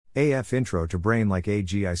AF Intro to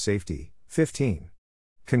Brain-like-AGI Safety, 15.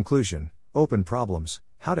 Conclusion, Open Problems,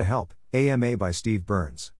 How to Help, AMA by Steve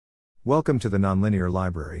Byrnes. Welcome to the Nonlinear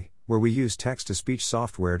Library, where we use text-to-speech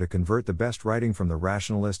software to convert the best writing from the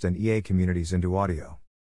rationalist and EA communities into audio.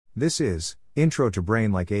 This is Intro to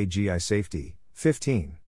Brain-like-AGI Safety,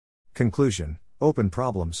 15. Conclusion, Open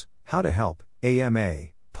Problems, How to Help, AMA,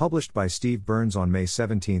 published by Steve Byrnes on May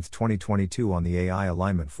 17, 2022 on the AI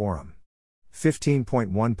Alignment Forum.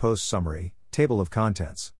 15.1 Post Summary, Table of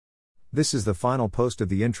Contents. This is the final post of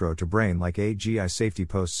the Intro to Brain-like-AGI Safety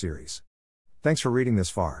post series. Thanks for reading this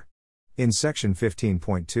far. In section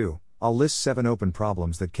 15.2, I'll list 7 open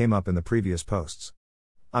problems that came up in the previous posts.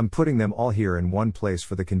 I'm putting them all here in one place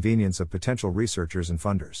for the convenience of potential researchers and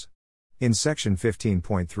funders. In section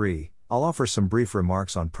 15.3, I'll offer some brief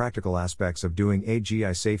remarks on practical aspects of doing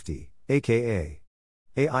AGI safety, aka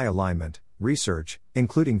AI alignment, research,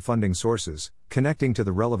 including funding sources, connecting to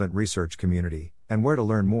the relevant research community, and where to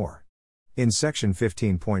learn more. In section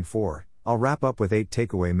 15.4, I'll wrap up with 8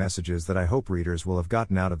 takeaway messages that I hope readers will have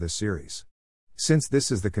gotten out of this series. Since this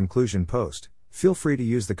is the conclusion post, feel free to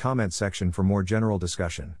use the comment section for more general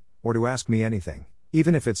discussion, or to ask me anything,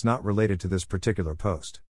 even if it's not related to this particular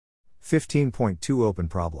post. 15.2 Open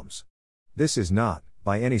Problems. This is not,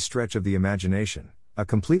 by any stretch of the imagination, a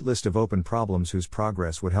complete list of open problems whose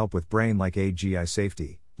progress would help with brain-like-AGI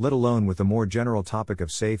safety, let alone with the more general topic of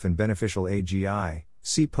safe and beneficial AGI,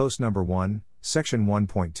 see post number 1, section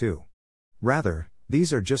 1.2. Rather,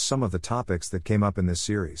 these are just some of the topics that came up in this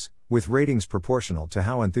series, with ratings proportional to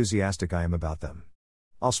how enthusiastic I am about them.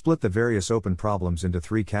 I'll split the various open problems into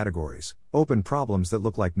 3 categories: open problems that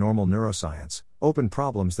look like normal neuroscience, open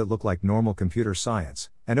problems that look like normal computer science,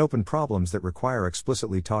 and open problems that require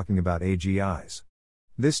explicitly talking about AGIs.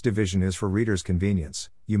 This division is for readers' convenience.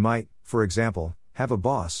 You might, for example, have a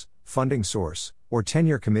boss, funding source, or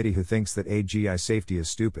tenure committee who thinks that AGI safety is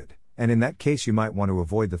stupid, and in that case you might want to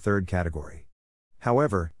avoid the third category.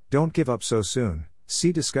 However, don't give up so soon.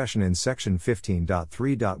 See discussion in section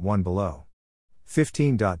 15.3.1 below.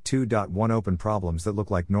 15.2.1 Open problems that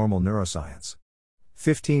look like normal neuroscience.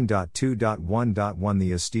 15.2.1.1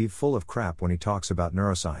 The is Steve full of crap when he talks about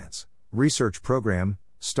neuroscience. Research program,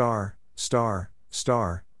 star.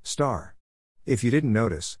 If you didn't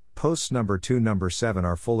notice, posts number 2 number 7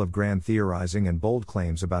 are full of grand theorizing and bold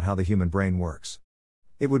claims about how the human brain works.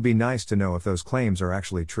 It would be nice to know if those claims are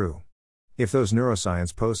actually true. If those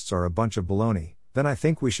neuroscience posts are a bunch of baloney, then I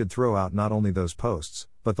think we should throw out not only those posts,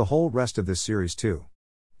 but the whole rest of this series too.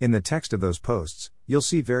 In the text of those posts, you'll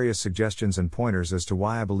see various suggestions and pointers as to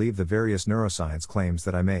why I believe the various neuroscience claims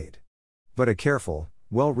that I made. But a careful,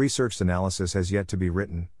 well-researched analysis has yet to be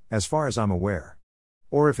written, as far as I'm aware.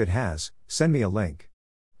 Or if it has, send me a link.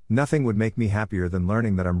 Nothing would make me happier than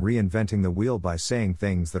learning that I'm reinventing the wheel by saying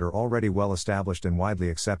things that are already well established and widely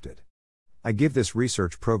accepted. I give this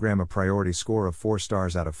research program a priority score of 4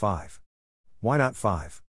 stars out of 5. Why not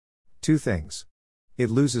 5? 2 things. It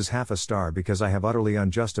loses half a star because I have utterly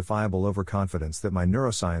unjustifiable overconfidence that my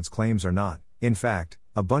neuroscience claims are not, in fact,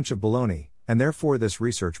 a bunch of baloney, and therefore this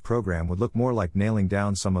research program would look more like nailing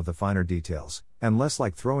down some of the finer details, and less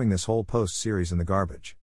like throwing this whole post series in the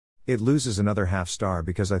garbage. It loses another half star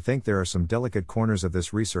because I think there are some delicate corners of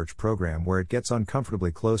this research program where it gets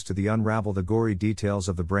uncomfortably close to the unravel the gory details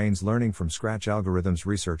of the brain's learning from scratch algorithms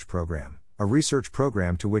research program, a research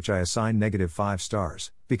program to which I assign -5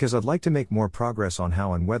 stars, because I'd like to make more progress on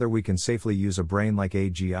how and whether we can safely use a brain like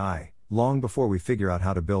AGI, long before we figure out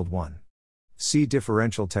how to build one. See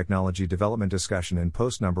differential technology development discussion in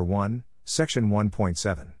post number 1, section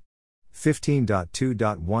 1.7.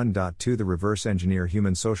 15.2.1.2 The Reverse Engineer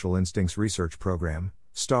Human Social Instincts Research Program,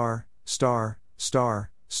 star.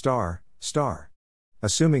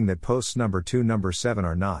 Assuming that posts number 2 number 7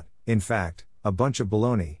 are not, in fact, a bunch of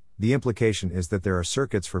baloney, the implication is that there are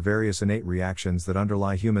circuits for various innate reactions that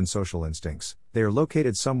underlie human social instincts. They are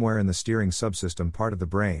located somewhere in the steering subsystem part of the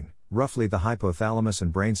brain, roughly the hypothalamus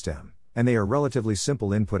and brainstem, and they are relatively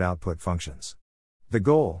simple input-output functions. The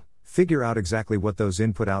goal: figure out exactly what those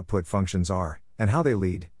input-output functions are, and how they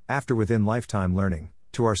lead, after within lifetime learning,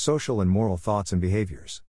 to our social and moral thoughts and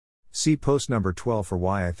behaviors. See post number 12 for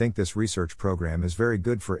why I think this research program is very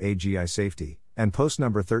good for AGI safety, and post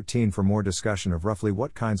number 13 for more discussion of roughly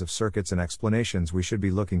what kinds of circuits and explanations we should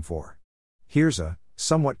be looking for. Here's a,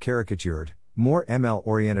 somewhat caricatured, more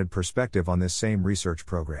ML-oriented perspective on this same research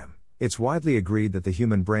program. It's widely agreed that the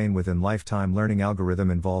human brain within lifetime learning algorithm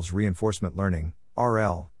involves reinforcement learning,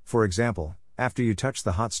 RL. For example, after you touch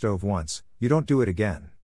the hot stove once, you don't do it again.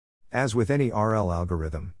 As with any RL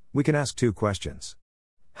algorithm, we can ask 2 questions.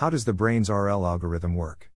 How does the brain's RL algorithm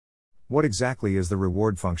work? What exactly is the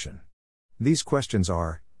reward function? These questions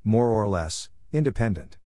are, more or less,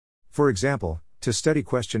 independent. For example, to study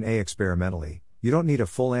question A experimentally, you don't need a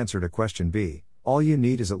full answer to question B, all you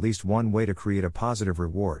need is at least one way to create a positive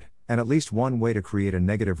reward, and at least one way to create a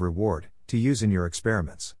negative reward, to use in your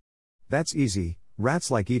experiments. That's easy,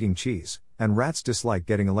 rats like eating cheese, and rats dislike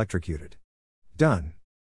getting electrocuted. Done.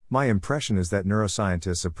 My impression is that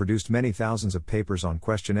neuroscientists have produced many thousands of papers on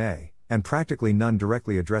question A, and practically none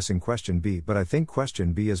directly addressing question B, but I think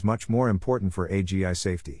question B is much more important for AGI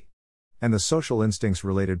safety. And the social instincts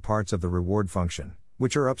related parts of the reward function,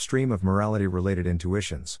 which are upstream of morality related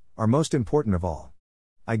intuitions, are most important of all.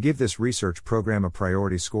 I give this research program a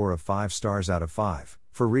priority score of 5 stars out of 5,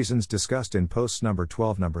 for reasons discussed in posts number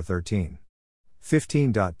 12, number 13.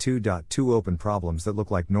 15.2.2 Open problems that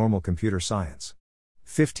look like normal computer science.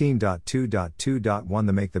 15.2.2.1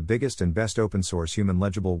 The make the biggest and best open source human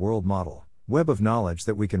legible world model, web of knowledge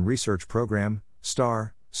that we can research program,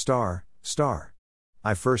 star.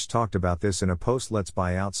 I first talked about this in a post Let's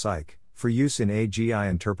Buy Out Psych, for use in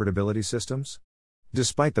AGI interpretability systems?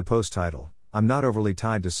 Despite the post title, I'm not overly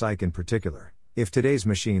tied to psych in particular. If today's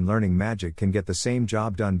machine learning magic can get the same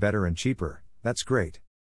job done better and cheaper, that's great.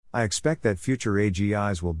 I expect that future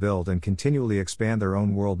AGIs will build and continually expand their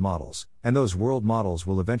own world models, and those world models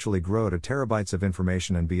will eventually grow to terabytes of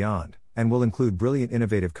information and beyond, and will include brilliant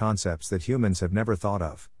innovative concepts that humans have never thought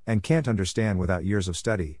of, and can't understand without years of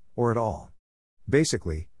study, or at all.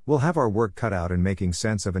 Basically, we'll have our work cut out in making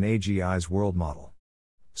sense of an AGI's world model.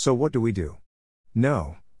 So what do we do?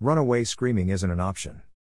 No, run away screaming isn't an option.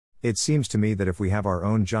 It seems to me that if we have our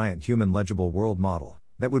own giant human legible world model,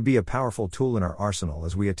 that would be a powerful tool in our arsenal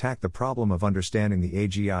as we attack the problem of understanding the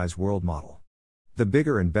AGI's world model. The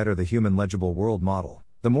bigger and better the human legible world model,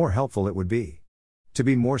 the more helpful it would be. To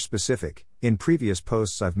be more specific, in previous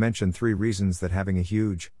posts I've mentioned 3 reasons that having a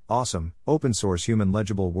huge, awesome, open source human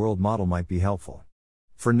legible world model might be helpful.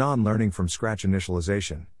 For non-learning from scratch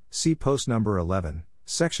initialization, see post number 11,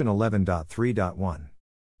 section 11.3.1.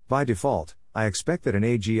 By default, I expect that an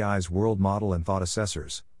AGI's world model and thought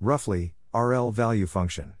assessors, roughly, RL value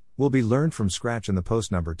function, will be learned from scratch in the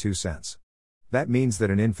post number 2 sense. That means that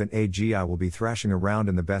an infant AGI will be thrashing around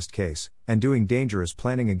in the best case, and doing dangerous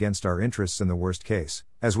planning against our interests in the worst case,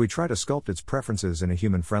 as we try to sculpt its preferences in a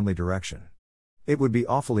human-friendly direction. It would be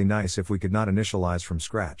awfully nice if we could not initialize from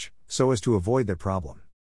scratch, so as to avoid that problem.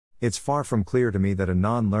 It's far from clear to me that a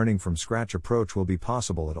non-learning from scratch approach will be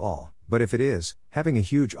possible at all, but if it is, having a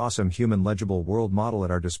huge awesome human legible world model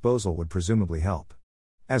at our disposal would presumably help.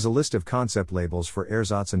 As a list of concept labels for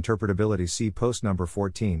ersatz interpretability, see post number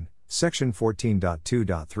 14, section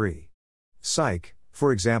 14.2.3. Psych,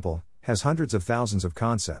 for example, has hundreds of thousands of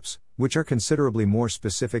concepts, which are considerably more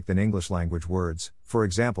specific than English language words. For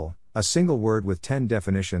example, a single word with 10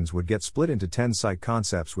 definitions would get split into 10 psych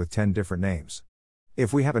concepts with 10 different names.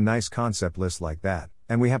 If we have a nice concept list like that,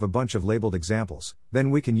 and we have a bunch of labeled examples,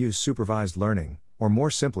 then we can use supervised learning, or more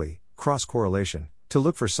simply, cross-correlation, to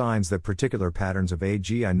look for signs that particular patterns of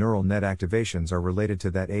AGI neural net activations are related to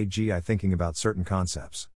that AGI thinking about certain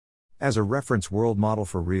concepts. As a reference world model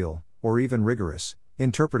for real, or even rigorous,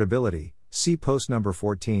 interpretability, see post number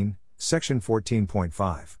 14, section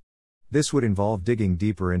 14.5. This would involve digging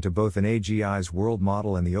deeper into both an AGI's world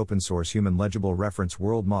model and the open source human legible reference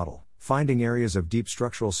world model, finding areas of deep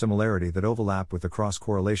structural similarity that overlap with the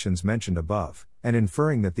cross-correlations mentioned above, and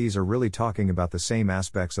inferring that these are really talking about the same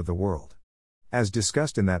aspects of the world. As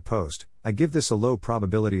discussed in that post, I give this a low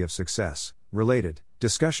probability of success, related,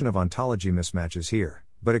 discussion of ontology mismatches here,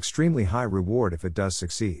 but extremely high reward if it does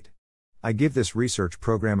succeed. I give this research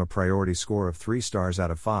program a priority score of 3 stars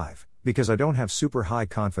out of 5, because I don't have super high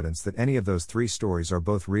confidence that any of those 3 stories are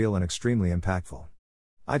both real and extremely impactful.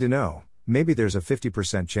 I dunno, maybe there's a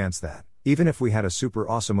 50% chance that, even if we had a super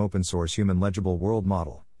awesome open source human legible world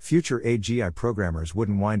model, future AGI programmers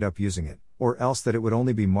wouldn't wind up using it, or else that it would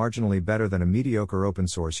only be marginally better than a mediocre open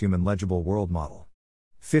source human legible world model.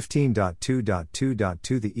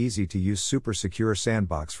 15.2.2.2 The easy to use super secure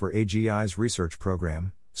sandbox for AGI's research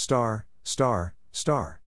program, star.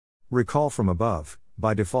 Recall from above,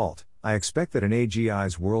 by default, I expect that an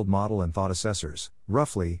AGI's world model and thought assessors,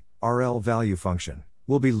 roughly, RL value function,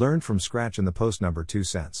 will be learned from scratch in the post number 2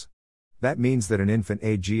 sense. That means that an infant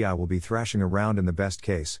AGI will be thrashing around in the best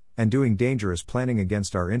case, and doing dangerous planning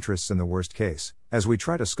against our interests in the worst case, as we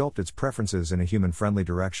try to sculpt its preferences in a human-friendly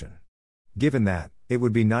direction. Given that, it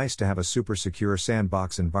would be nice to have a super secure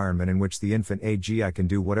sandbox environment in which the infant AGI can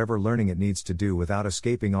do whatever learning it needs to do without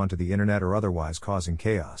escaping onto the internet or otherwise causing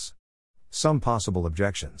chaos. Some possible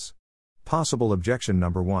objections. Possible objection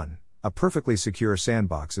number 1, a perfectly secure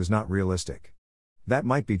sandbox is not realistic. That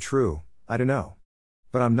might be true, I don't know.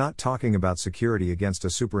 But I'm not talking about security against a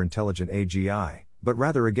superintelligent AGI, but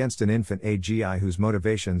rather against an infant AGI whose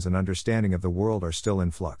motivations and understanding of the world are still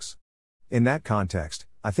in flux. In that context,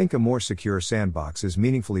 I think a more secure sandbox is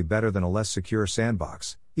meaningfully better than a less secure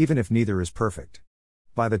sandbox, even if neither is perfect.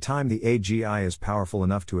 By the time the AGI is powerful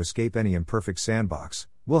enough to escape any imperfect sandbox,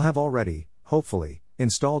 we'll have already, hopefully,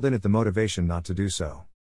 installed in it the motivation not to do so.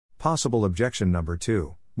 Possible objection number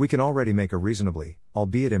 2, we can already make a reasonably,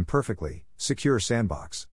 albeit imperfectly, secure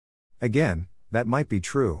sandbox. Again, that might be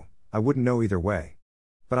true, I wouldn't know either way.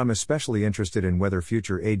 But I'm especially interested in whether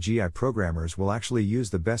future AGI programmers will actually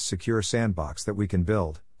use the best secure sandbox that we can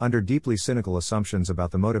build, under deeply cynical assumptions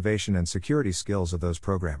about the motivation and security skills of those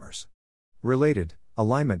programmers. Related,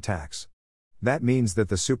 alignment tax. That means that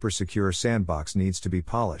the super secure sandbox needs to be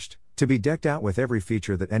polished, to be decked out with every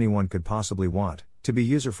feature that anyone could possibly want, to be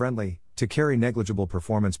user-friendly, to carry negligible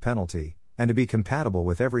performance penalty, and to be compatible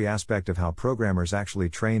with every aspect of how programmers actually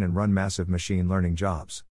train and run massive machine learning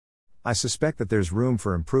jobs. I suspect that there's room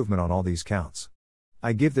for improvement on all these counts.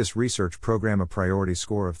 I give this research program a priority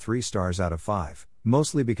score of 3 stars out of 5,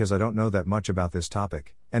 mostly because I don't know that much about this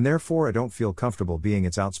topic, and therefore I don't feel comfortable being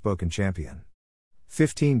its outspoken champion.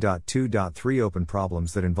 15.2.3 Open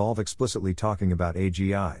problems that involve explicitly talking about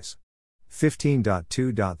AGIs.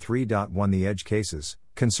 15.2.3.1 The edge cases,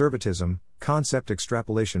 conservatism, concept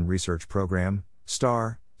extrapolation research program,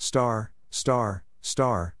 star.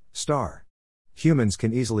 Humans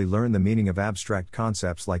can easily learn the meaning of abstract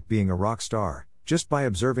concepts like being a rock star, just by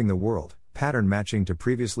observing the world, pattern matching to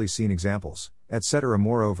previously seen examples, etc.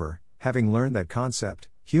 Moreover, having learned that concept,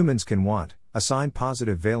 humans can assign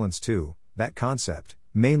positive valence to that concept,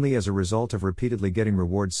 mainly as a result of repeatedly getting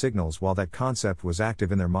reward signals while that concept was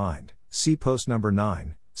active in their mind. See post number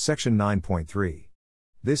 9, section 9.3.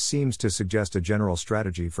 This seems to suggest a general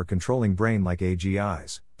strategy for controlling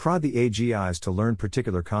brain-like-AGIs. Prod the AGIs to learn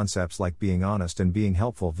particular concepts like being honest and being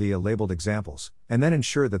helpful via labeled examples, and then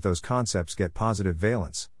ensure that those concepts get positive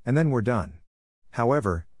valence, and then we're done.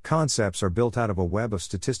 However, concepts are built out of a web of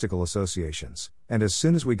statistical associations, and as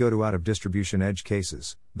soon as we go to out-of-distribution edge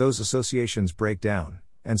cases, those associations break down,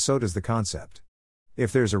 and so does the concept.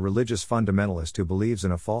 If there's a religious fundamentalist who believes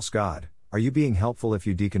in a false god, are you being helpful if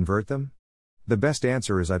you deconvert them? The best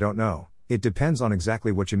answer is I don't know, it depends on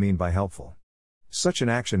exactly what you mean by helpful. Such an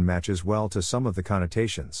action matches well to some of the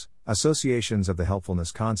connotations, associations of the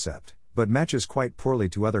helpfulness concept, but matches quite poorly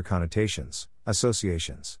to other connotations,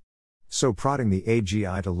 associations. So prodding the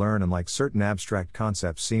AGI to learn and like certain abstract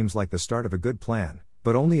concepts seems like the start of a good plan,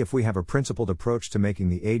 but only if we have a principled approach to making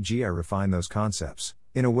the AGI refine those concepts,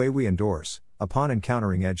 in a way we endorse, upon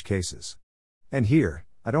encountering edge cases. And here,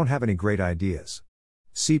 I don't have any great ideas.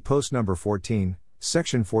 See post number 14,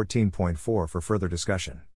 section 14.4 for further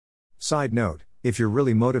discussion. Side note, if you're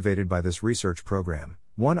really motivated by this research program,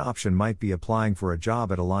 one option might be applying for a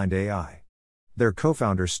job at Aligned AI. Their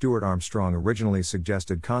co-founder Stuart Armstrong originally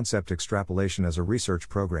suggested concept extrapolation as a research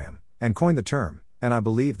program, and coined the term, and I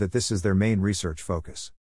believe that this is their main research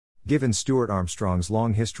focus. Given Stuart Armstrong's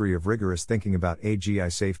long history of rigorous thinking about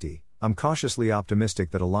AGI safety, I'm cautiously optimistic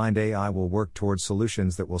that Aligned AI will work towards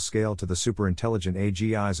solutions that will scale to the superintelligent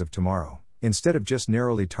AGIs of tomorrow, instead of just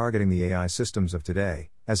narrowly targeting the AI systems of today,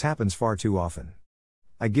 as happens far too often.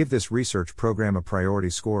 I give this research program a priority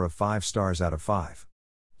score of 5 stars out of 5.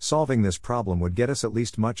 Solving this problem would get us at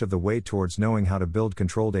least much of the way towards knowing how to build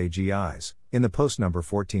controlled AGIs, in the post number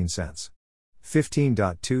 14 sense.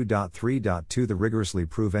 15.2.3.2 The rigorously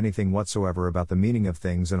prove anything whatsoever about the meaning of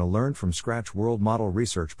things in a learn-from-scratch world model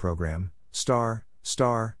research program, star.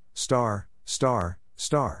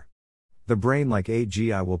 The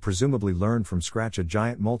brain-like-AGI will presumably learn from scratch a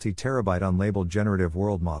giant multi-terabyte unlabeled generative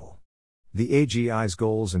world model. The AGI's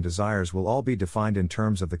goals and desires will all be defined in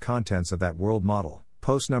terms of the contents of that world model,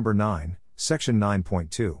 post number 9, section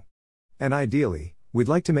 9.2. And ideally, we'd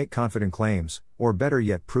like to make confident claims, or better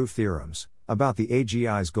yet proof theorems, about the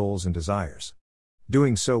AGI's goals and desires.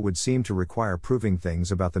 Doing so would seem to require proving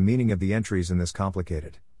things about the meaning of the entries in this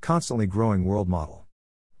complicated, constantly growing world model.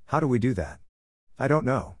 How do we do that? I don't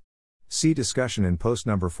know. See discussion in post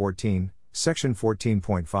number 14, section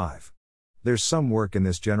 14.5. There's some work in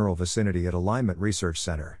this general vicinity at Alignment Research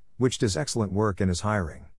Center, which does excellent work and is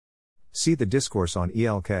hiring. See the discourse on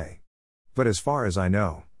ELK. But as far as I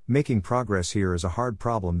know, making progress here is a hard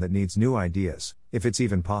problem that needs new ideas, if it's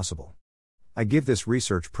even possible. I give this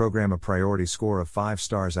research program a priority score of 5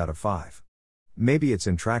 stars out of 5. Maybe it's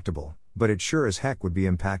intractable, but it sure as heck would be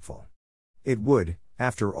impactful. It would,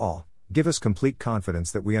 after all, give us complete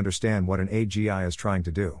confidence that we understand what an AGI is trying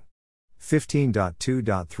to do.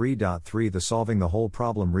 15.2.3.3 The Solving the Whole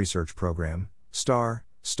Problem Research Program, star,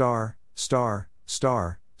 star, star,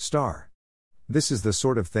 star, star. This is the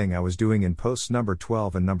sort of thing I was doing in posts number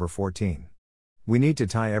 12 and number 14. We need to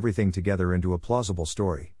tie everything together into a plausible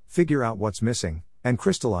story, figure out what's missing, and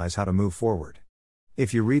crystallize how to move forward.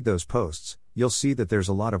 If you read those posts, you'll see that there's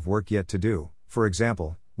a lot of work yet to do. For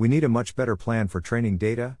example, we need a much better plan for training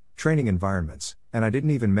data, training environments, and I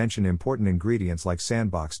didn't even mention important ingredients like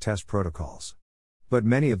sandbox test protocols. But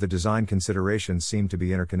many of the design considerations seem to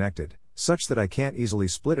be interconnected, such that I can't easily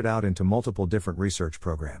split it out into multiple different research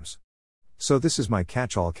programs. So this is my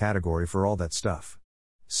catch-all category for all that stuff.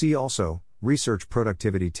 See also, Research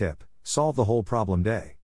Productivity Tip, Solve the Whole Problem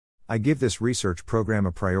Day. I give this research program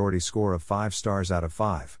a priority score of 5 stars out of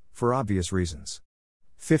 5, for obvious reasons.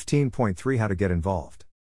 15.3 How to get involved.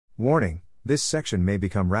 Warning, this section may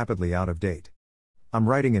become rapidly out of date. I'm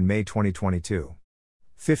writing in May 2022.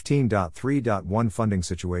 15.3.1 Funding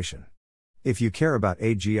Situation. If you care about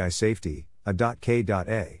AGI safety,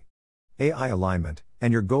 a.k.a. AI alignment,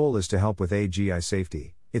 and your goal is to help with AGI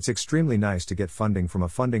safety, it's extremely nice to get funding from a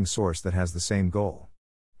funding source that has the same goal.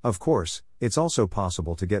 Of course, it's also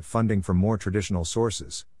possible to get funding from more traditional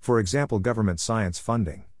sources, for example government science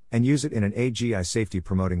funding, and use it in an AGI safety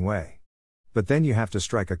promoting way. But then you have to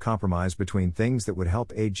strike a compromise between things that would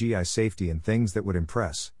help AGI safety and things that would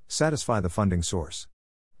satisfy the funding source.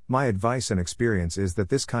 My advice and experience is that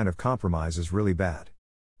this kind of compromise is really bad.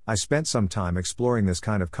 I spent some time exploring this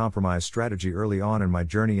kind of compromise strategy early on in my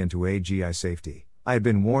journey into AGI safety. I had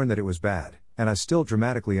been warned that it was bad, and I still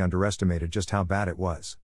dramatically underestimated just how bad it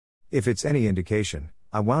was. If it's any indication,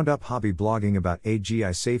 I wound up hobby blogging about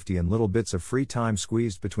AGI safety in little bits of free time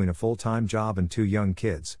squeezed between a full-time job and 2 young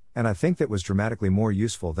kids, and I think that was dramatically more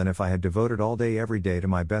useful than if I had devoted all day every day to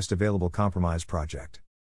my best available compromise project.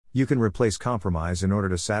 You can replace compromise in order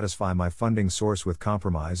to satisfy my funding source with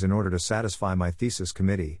compromise in order to satisfy my thesis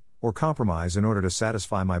committee, or compromise in order to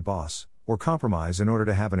satisfy my boss, or compromise in order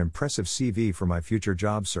to have an impressive CV for my future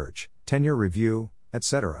job search, tenure review,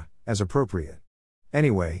 etc., as appropriate.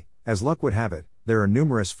 Anyway, as luck would have it, there are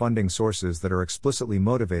numerous funding sources that are explicitly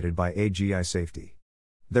motivated by AGI safety.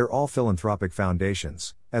 They're all philanthropic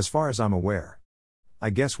foundations, as far as I'm aware. I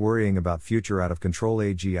guess worrying about future out-of-control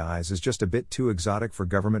AGIs is just a bit too exotic for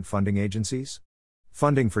government funding agencies?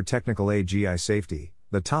 Funding for technical AGI safety,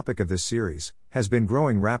 the topic of this series, has been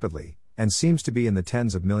growing rapidly, and seems to be in the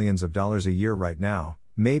tens of millions of dollars a year right now,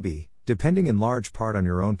 maybe, depending in large part on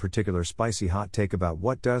your own particular spicy hot take about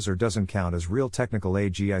what does or doesn't count as real technical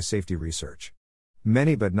AGI safety research.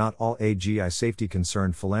 Many but not all AGI safety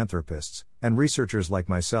concerned philanthropists, and researchers like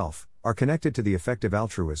myself, are connected to the Effective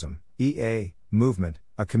Altruism, EA, movement,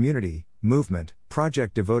 a community, movement,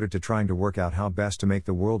 project devoted to trying to work out how best to make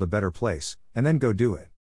the world a better place, and then go do it.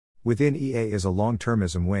 Within EA is a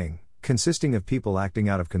long-termism wing, consisting of people acting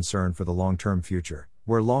out of concern for the long-term future,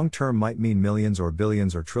 where long-term might mean millions or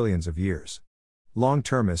billions or trillions of years.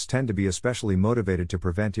 Long-termists tend to be especially motivated to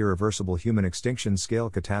prevent irreversible human extinction scale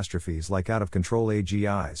catastrophes like out-of-control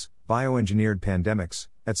AGIs, bioengineered pandemics,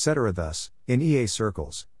 etc. Thus, in EA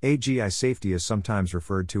circles, AGI safety is sometimes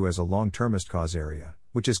referred to as a long-termist cause area,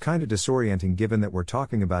 which is kinda disorienting given that we're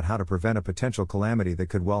talking about how to prevent a potential calamity that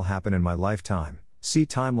could well happen in my lifetime. See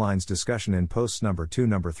timelines discussion in posts number 2,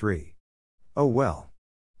 number 3. Oh well.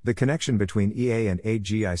 The connection between EA and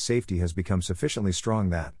AGI safety has become sufficiently strong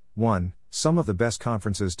that 1. Some of the best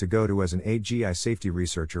conferences to go to as an AGI safety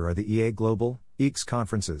researcher are the EA Global, EACS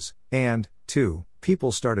conferences, and 2.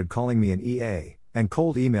 People started calling me an EA, and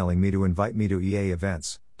cold emailing me to invite me to EA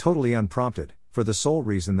events, totally unprompted, for the sole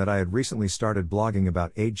reason that I had recently started blogging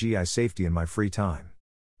about AGI safety in my free time.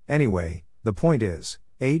 Anyway, the point is,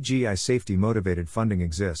 AGI safety motivated funding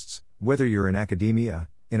exists, whether you're in academia,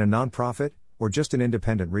 in a nonprofit, or just an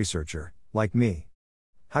independent researcher, like me.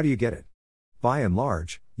 How do you get it? By and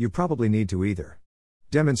large, you probably need to either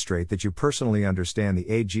demonstrate that you personally understand the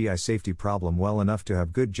AGI safety problem well enough to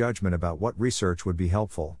have good judgment about what research would be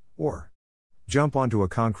helpful, or jump onto a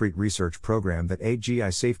concrete research program that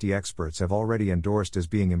AGI safety experts have already endorsed as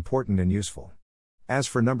being important and useful. As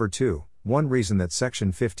for number 2, one reason that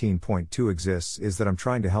section 15.2 exists is that I'm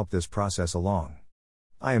trying to help this process along.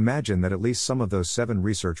 I imagine that at least some of those 7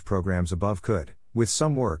 research programs above could, with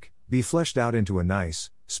some work, be fleshed out into a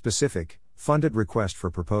nice, specific, funded request for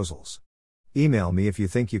proposals. Email me if you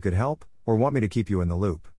think you could help, or want me to keep you in the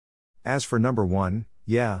loop. As for number 1,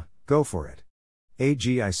 yeah, go for it.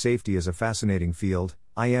 AGI safety is a fascinating field,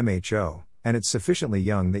 IMHO, and it's sufficiently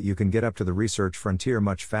young that you can get up to the research frontier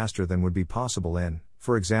much faster than would be possible in,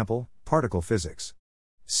 for example, particle physics.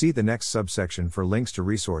 See the next subsection for links to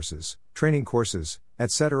resources, training courses,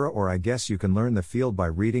 etc. Or I guess you can learn the field by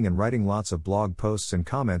reading and writing lots of blog posts and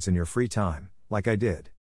comments in your free time, like I did.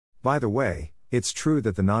 By the way, it's true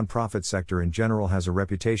that the nonprofit sector in general has a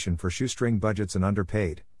reputation for shoestring budgets and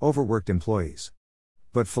underpaid, overworked employees.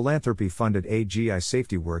 But philanthropy-funded AGI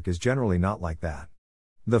safety work is generally not like that.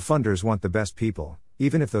 The funders want the best people,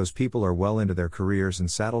 even if those people are well into their careers and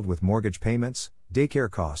saddled with mortgage payments, daycare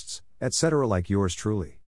costs, etc. like yours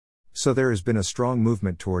truly. So there has been a strong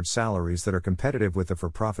movement towards salaries that are competitive with the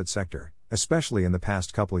for-profit sector, especially in the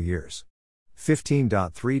past couple years.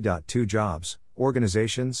 15.3.2 Jobs,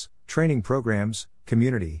 organizations, training programs,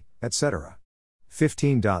 community, etc.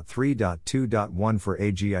 15.3.2.1 for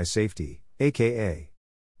AGI safety, aka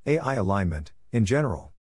AI alignment, in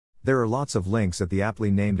general. There are lots of links at the aptly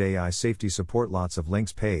named AI Safety Support Lots of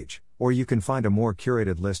Links page, or you can find a more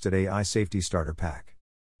curated list at AI Safety Starter Pack.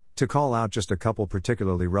 To call out just a couple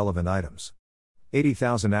particularly relevant items.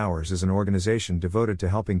 80,000 Hours is an organization devoted to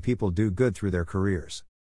helping people do good through their careers.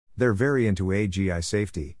 They're very into AGI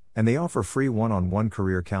safety, and they offer free one-on-one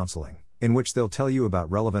career counseling, in which they'll tell you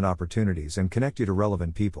about relevant opportunities and connect you to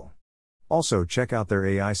relevant people. Also check out their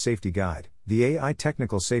AI Safety Guide, the AI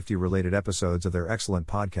technical safety related episodes of their excellent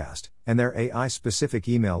podcast, and their AI specific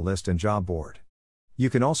email list and job board. You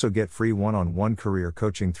can also get free one-on-one career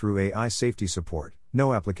coaching through AI Safety Support,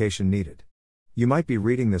 no application needed. You might be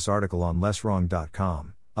reading this article on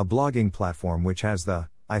lesswrong.com, a blogging platform which has the,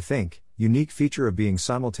 I think, unique feature of being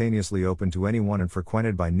simultaneously open to anyone and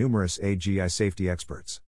frequented by numerous AGI safety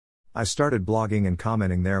experts. I started blogging and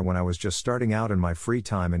commenting there when I was just starting out in my free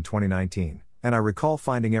time in 2019, and I recall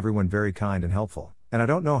finding everyone very kind and helpful, and I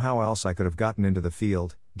don't know how else I could have gotten into the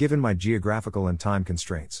field, given my geographical and time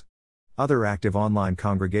constraints. Other active online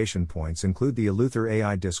congregation points include the Eleuther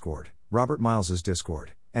AI Discord, Robert Miles's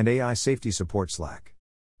Discord, and AI Safety Support Slack.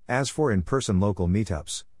 As for in-person local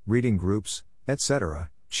meetups, reading groups, etc.,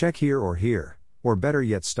 check here, or better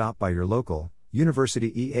yet stop by your local,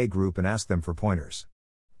 university EA group and ask them for pointers.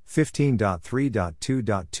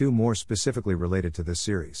 15.3.2.2 More specifically related to this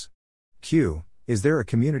series. Q. Is there a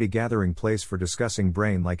community gathering place for discussing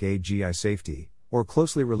brain-like-AGI safety, or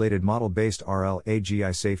closely related model-based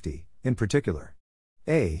RL-AGI safety, in particular?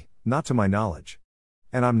 A. Not to my knowledge.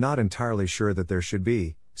 And I'm not entirely sure that there should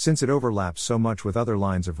be, since it overlaps so much with other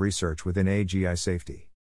lines of research within AGI safety.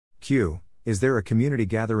 Q. Is there a community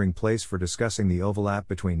gathering place for discussing the overlap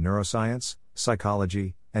between neuroscience,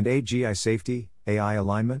 psychology, and AGI safety, AI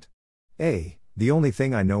alignment? A. The only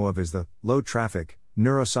thing I know of is the low-traffic,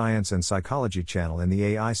 neuroscience and psychology channel in the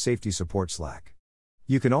AI Safety Support Slack.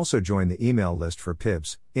 You can also join the email list for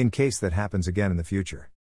PIBs, in case that happens again in the future.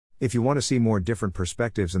 If you want to see more different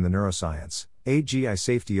perspectives in the neuroscience, AGI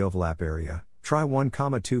safety overlap area, try 1,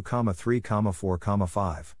 2, 3, 4,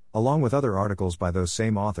 5, along with other articles by those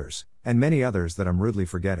same authors, and many others that I'm rudely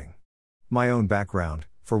forgetting. My own background,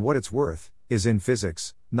 for what it's worth, is in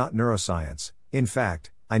physics, not neuroscience. In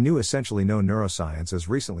fact, I knew essentially no neuroscience as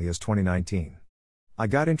recently as 2019. I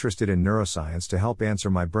got interested in neuroscience to help answer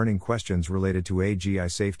my burning questions related to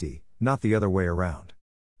AGI safety, not the other way around.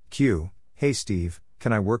 Q. Hey Steve,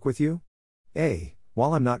 can I work with you? A.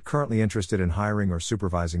 While I'm not currently interested in hiring or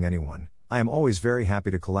supervising anyone, I am always very happy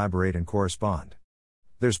to collaborate and correspond.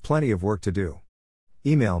 There's plenty of work to do.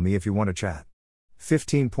 Email me if you want to chat.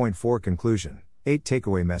 15.4 Conclusion, 8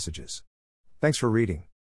 Takeaway Messages. Thanks for reading.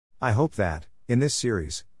 I hope that, in this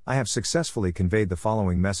series, I have successfully conveyed the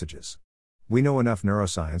following messages. We know enough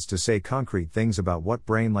neuroscience to say concrete things about what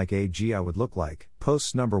brain-like-AGI would look like,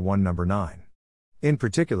 posts number 1, number 9. In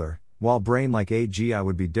particular, while brain-like-AGI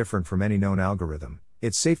would be different from any known algorithm,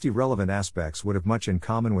 its safety-relevant aspects would have much in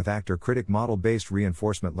common with actor-critic model-based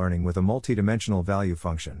reinforcement learning with a multidimensional value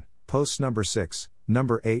function, posts number 6,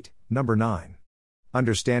 number 8, number 9.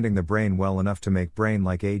 Understanding the brain well enough to make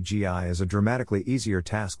brain-like-AGI is a dramatically easier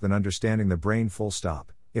task than understanding the brain full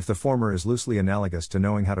stop. If the former is loosely analogous to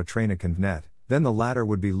knowing how to train a ConvNet, then the latter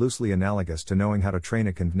would be loosely analogous to knowing how to train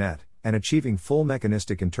a ConvNet, and achieving full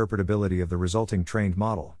mechanistic interpretability of the resulting trained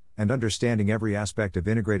model, and understanding every aspect of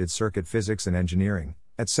integrated circuit physics and engineering,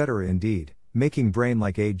 etc. Indeed, making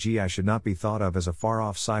brain-like-AGI should not be thought of as a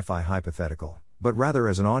far-off sci-fi hypothetical, but rather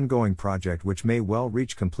as an ongoing project which may well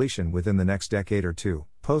reach completion within the next decade or two,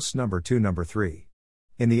 posts number 2, number 3.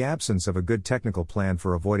 In the absence of a good technical plan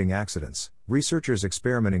for avoiding accidents, researchers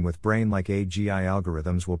experimenting with brain-like-AGI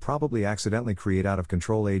algorithms will probably accidentally create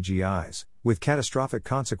out-of-control AGIs, with catastrophic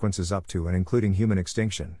consequences up to and including human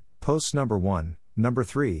extinction, posts number 1, number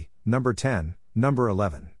 3, number 10, number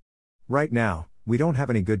 11. Right now, we don't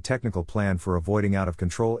have any good technical plan for avoiding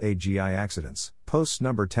out-of-control AGI accidents, posts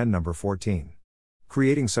number 10, number 14.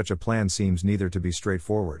 Creating such a plan seems neither to be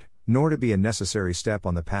straightforward, nor to be a necessary step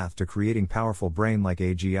on the path to creating powerful brain-like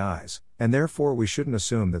AGIs, and therefore we shouldn't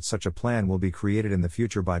assume that such a plan will be created in the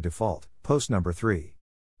future by default. Post number 3.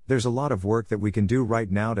 There's a lot of work that we can do right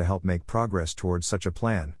now to help make progress towards such a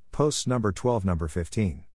plan. Posts number 12, number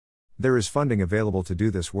 15. There is funding available to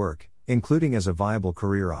do this work, including as a viable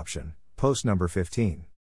career option. Post number 15.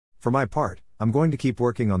 For my part, I'm going to keep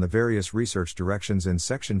working on the various research directions in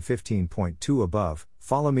section 15.2 above.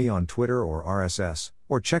 Follow me on Twitter or RSS,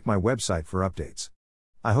 or check my website for updates.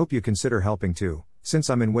 I hope you consider helping too, since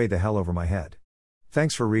I'm in way the hell over my head.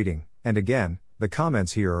 Thanks for reading, and again, the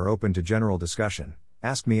comments here are open to general discussion.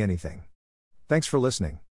 Ask me anything. Thanks for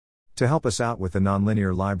listening. To help us out with the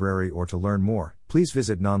Nonlinear Library or to learn more, please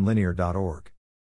visit nonlinear.org.